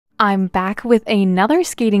I'm back with another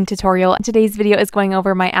skating tutorial. Today's video is going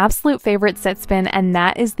over my absolute favorite sit spin, and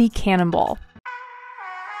that is the cannonball.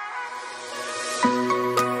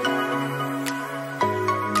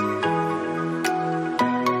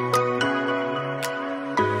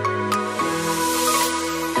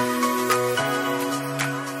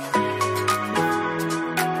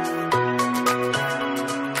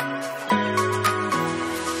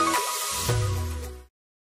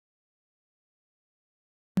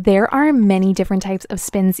 There are many different types of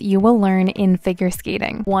spins you will learn in figure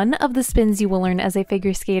skating. One of the spins you will learn as a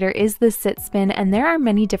figure skater is the sit spin, and there are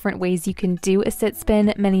many different ways you can do a sit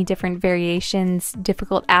spin, many different variations,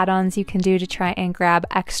 difficult add-ons you can do to try and grab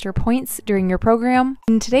extra points during your program.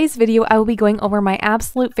 In today's video, I will be going over my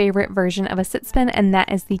absolute favorite version of a sit spin, and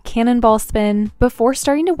that is the cannonball spin. Before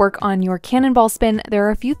starting to work on your cannonball spin, there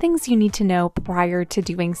are a few things you need to know prior to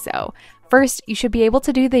doing so. First, you should be able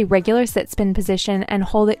to do the regular sit spin position and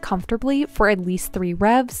hold it comfortably for at least 3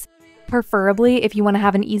 revs. Preferably, if you want to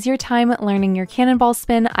have an easier time learning your cannonball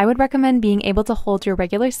spin, I would recommend being able to hold your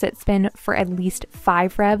regular sit spin for at least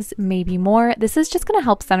 5 revs, maybe more. This is just going to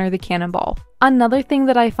help center the cannonball. Another thing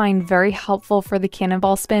that I find very helpful for the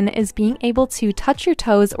cannonball spin is being able to touch your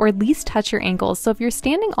toes or at least touch your ankles. So if you're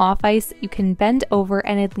standing off ice, you can bend over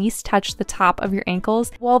and at least touch the top of your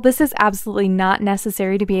ankles. While this is absolutely not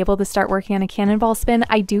necessary to be able to start working on a cannonball spin,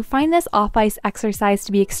 I do find this off ice exercise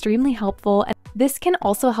to be extremely helpful. This can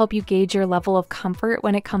also help you gauge your level of comfort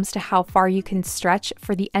when it comes to how far you can stretch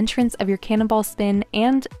for the entrance of your cannonball spin,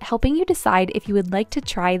 and helping you decide if you would like to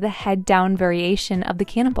try the head down variation of the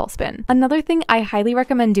cannonball spin. Another thing I highly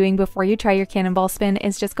recommend doing before you try your cannonball spin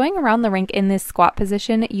is just going around the rink in this squat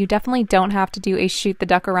position. You definitely don't have to do a shoot the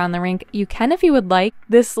duck around the rink. You can if you would like.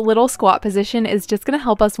 This little squat position is just going to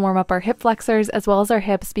help us warm up our hip flexors as well as our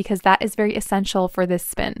hips, because that is very essential for this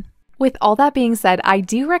spin. With all that being said, I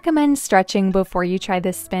do recommend stretching before you try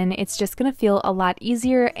this spin. It's just going to feel a lot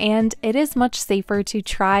easier, and it is much safer to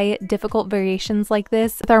try difficult variations like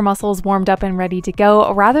this with our muscles warmed up and ready to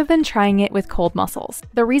go, rather than trying it with cold muscles.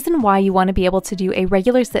 The reason why you want to be able to do a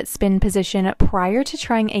regular sit spin position prior to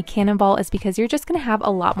trying a cannonball is because you're just going to have a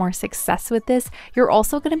lot more success with this. You're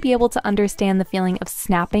also going to be able to understand the feeling of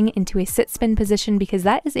snapping into a sit spin position, because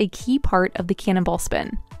that is a key part of the cannonball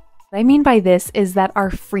spin. What I mean by this is that our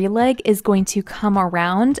free leg is going to come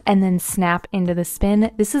around and then snap into the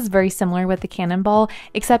spin. This is very similar with the cannonball,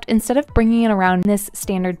 except instead of bringing it around in this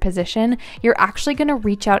standard position, you're actually going to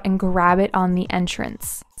reach out and grab it on the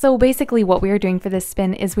entrance. So basically what we are doing for this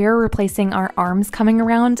spin is we are replacing our arms coming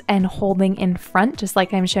around and holding in front, just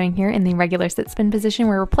like I'm showing here in the regular sit spin position.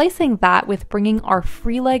 We're replacing that with bringing our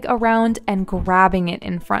free leg around and grabbing it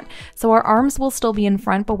in front. So our arms will still be in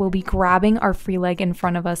front, but we'll be grabbing our free leg in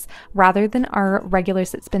front of us rather than our regular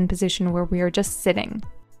sit spin position where we are just sitting.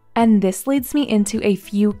 And this leads me into a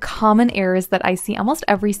few common errors that I see almost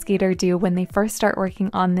every skater do when they first start working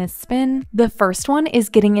on this spin. The first one is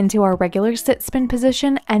getting into our regular sit spin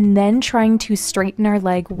position and then trying to straighten our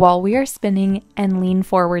leg while we are spinning and lean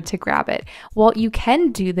forward to grab it. While you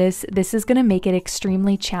can do this, this is going to make it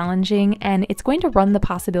extremely challenging, and it's going to run the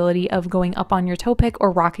possibility of going up on your toe pick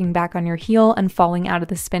or rocking back on your heel and falling out of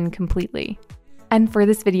the spin completely. And for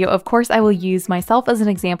this video, of course, I will use myself as an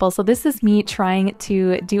example. So this is me trying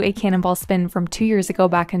to do a cannonball spin from 2 years ago,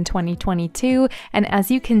 back in 2022. And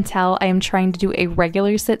as you can tell, I am trying to do a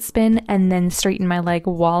regular sit spin and then straighten my leg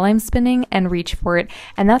while I'm spinning and reach for it.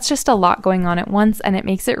 And that's just a lot going on at once, and it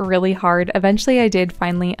makes it really hard. Eventually, I did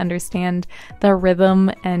finally understand the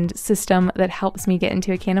rhythm and system that helps me get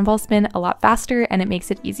into a cannonball spin a lot faster, and it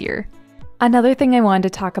makes it easier. Another thing I wanted to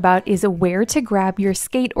talk about is where to grab your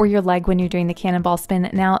skate or your leg when you're doing the cannonball spin.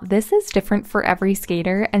 Now, this is different for every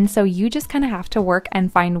skater, and so you just kind of have to work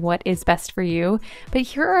and find what is best for you. But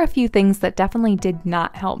here are a few things that definitely did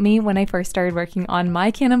not help me when I first started working on my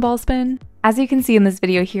cannonball spin. As you can see in this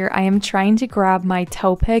video here, I am trying to grab my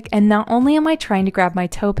toe pick, and not only am I trying to grab my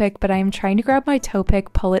toe pick, but I am trying to grab my toe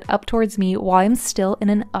pick, pull it up towards me while I'm still in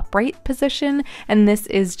an upright position, and this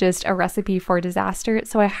is just a recipe for disaster.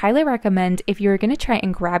 So I highly recommend, if you're going to try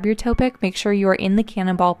and grab your toe pick, make sure you are in the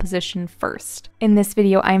cannonball position first. In this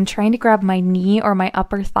video, I am trying to grab my knee or my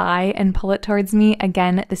upper thigh and pull it towards me.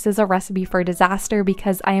 Again, this is a recipe for disaster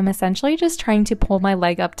because I am essentially just trying to pull my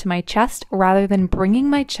leg up to my chest rather than bringing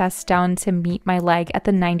my chest down to meet my leg at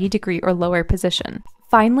the 90-degree or lower position.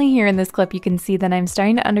 Finally, here in this clip, you can see that I'm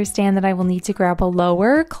starting to understand that I will need to grab a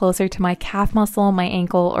lower, closer to my calf muscle, my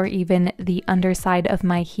ankle, or even the underside of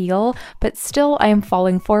my heel, but still I am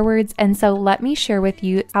falling forwards, and so let me share with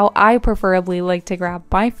you how I preferably like to grab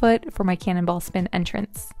my foot for my cannonball spin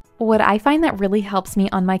entrance. What I find that really helps me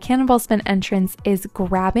on my cannonball spin entrance is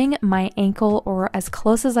grabbing my ankle, or as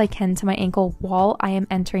close as I can to my ankle, while I am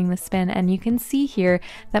entering the spin. And you can see here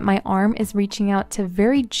that my arm is reaching out to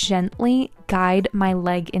very gently guide my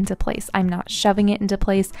leg into place. I'm not shoving it into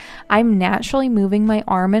place. I'm naturally moving my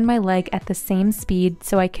arm and my leg at the same speed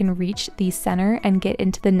so I can reach the center and get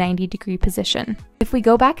into the 90-degree position. If we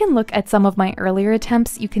go back and look at some of my earlier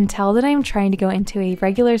attempts, you can tell that I'm trying to go into a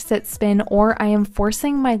regular sit spin, or I am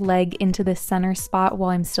forcing my leg into the center spot while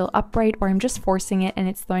I'm still upright, or I'm just forcing it and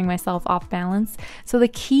it's throwing myself off balance. So the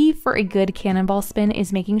key for a good cannonball spin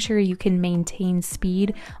is making sure you can maintain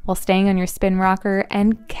speed while staying on your spin rocker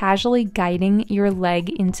and casually guiding your leg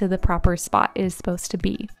into the proper spot it is supposed to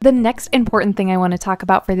be. The next important thing I want to talk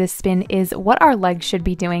about for this spin is what our legs should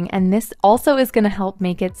be doing, and this also is going to help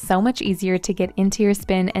make it so much easier to get into your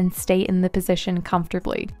spin and stay in the position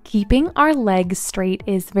comfortably. Keeping our legs straight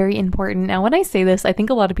is very important. Now, when I say this, I think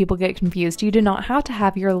a lot of people get confused. You do not have to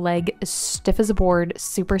have your leg as stiff as a board,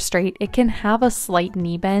 super straight. It can have a slight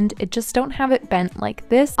knee bend. Just don't have it bent like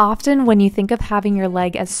this. Often when you think of having your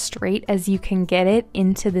leg as straight as you can get it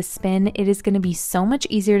into the spin, it is going to be so much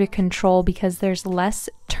easier to control because there's less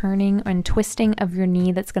turning and twisting of your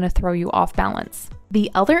knee that's going to throw you off balance. The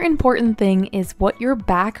other important thing is what your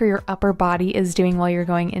back or your upper body is doing while you're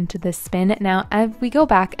going into this spin. Now, as we go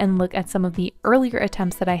back and look at some of the earlier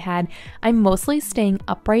attempts that I had, I'm mostly staying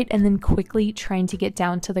upright and then quickly trying to get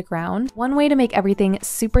down to the ground. One way to make everything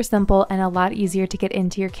super simple and a lot easier to get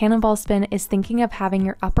into your cannonball spin is thinking of having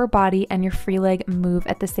your upper body and your free leg move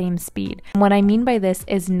at the same speed. And what I mean by this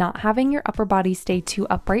is not having your upper body stay too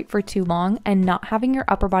upright for too long and not having your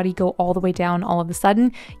upper body go all the way down all of a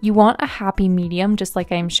sudden. You want a happy medium, just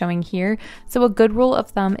like I'm showing here. So a good rule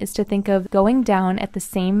of thumb is to think of going down at the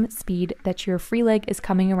same speed that your free leg is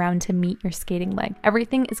coming around to meet your skating leg.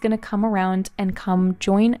 Everything is going to come around and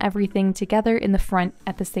join everything together in the front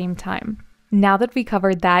at the same time. Now that we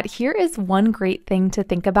covered that, here is one great thing to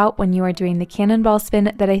think about when you are doing the cannonball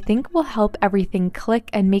spin that I think will help everything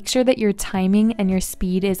click and make sure that your timing and your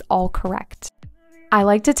speed is all correct. I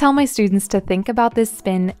like to tell my students to think about this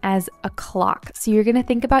spin as a clock. So you're going to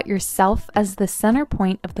think about yourself as the center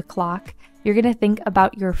point of the clock. You're going to think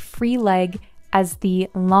about your free leg as the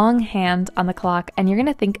long hand on the clock, and you're going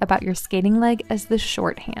to think about your skating leg as the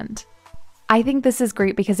short hand. I think this is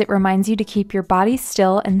great because it reminds you to keep your body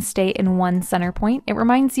still and stay in one center point. It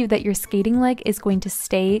reminds you that your skating leg is going to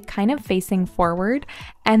stay kind of facing forward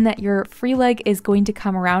and that your free leg is going to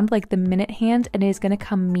come around like the minute hand and it is going to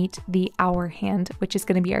come meet the hour hand, which is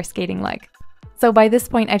going to be our skating leg. So by this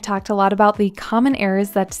point, I've talked a lot about the common errors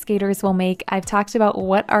that skaters will make. I've talked about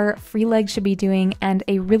what our free leg should be doing and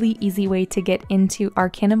a really easy way to get into our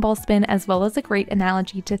cannonball spin, as well as a great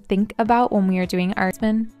analogy to think about when we are doing our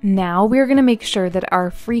spin. Now we're going to make sure that our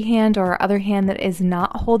free hand or our other hand that is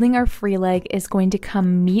not holding our free leg is going to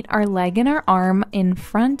come meet our leg and our arm in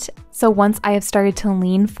front. So once I have started to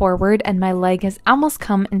lean forward and my leg has almost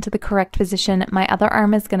come into the correct position, my other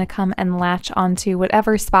arm is going to come and latch onto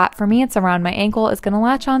whatever spot. For me, it's around my ankle. Is going to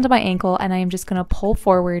latch onto my ankle, and I am just going to pull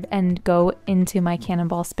forward and go into my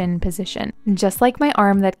cannonball spin position. Just like my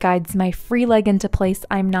arm that guides my free leg into place,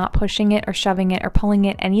 I'm not pushing it or shoving it or pulling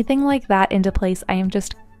it, anything like that into place. I am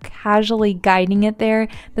just casually guiding it there.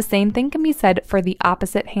 The same thing can be said for the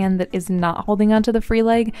opposite hand that is not holding onto the free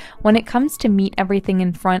leg. When it comes to meet everything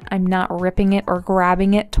in front, I'm not ripping it or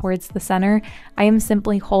grabbing it towards the center. I am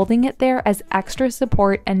simply holding it there as extra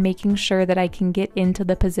support and making sure that I can get into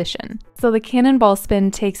the position. So the cannonball spin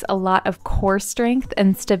takes a lot of core strength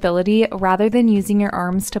and stability rather than using your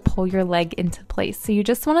arms to pull your leg into place. So you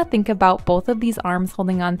just want to think about both of these arms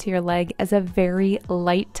holding onto your leg as a very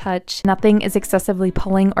light touch. Nothing is excessively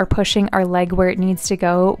pulling or pushing our leg where it needs to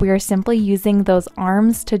go. We are simply using those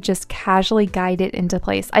arms to just casually guide it into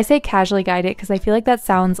place. I say casually guide it because I feel like that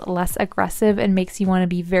sounds less aggressive and makes you want to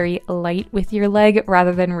be very light with your leg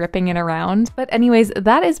rather than ripping it around. But anyways,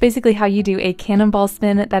 that is basically how you do a cannonball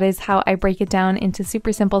spin. That is how I break it down into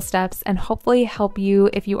super simple steps and hopefully help you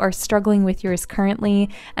if you are struggling with yours currently.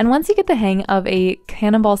 And once you get the hang of a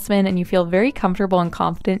cannonball spin and you feel very comfortable and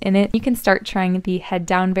confident in it, you can start trying the head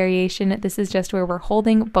down variation. This is just where we're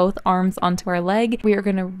holding both arms onto our leg. We are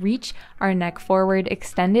going to reach our neck forward,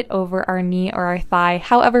 extend it over our knee or our thigh,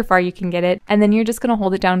 however far you can get it, and then you're just going to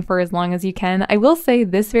hold it down for as long as you can. I will say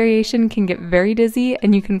this variation can get very dizzy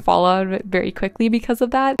and you can fall out of it very quickly because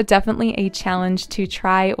of that, but definitely a challenge to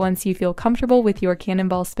try once you feel comfortable with your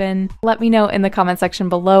cannonball spin. Let me know in the comment section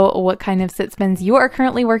below what kind of sit spins you are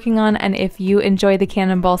currently working on and if you enjoy the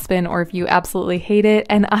cannonball spin or if you absolutely hate it,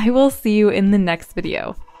 and I will see you in the next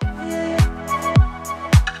video.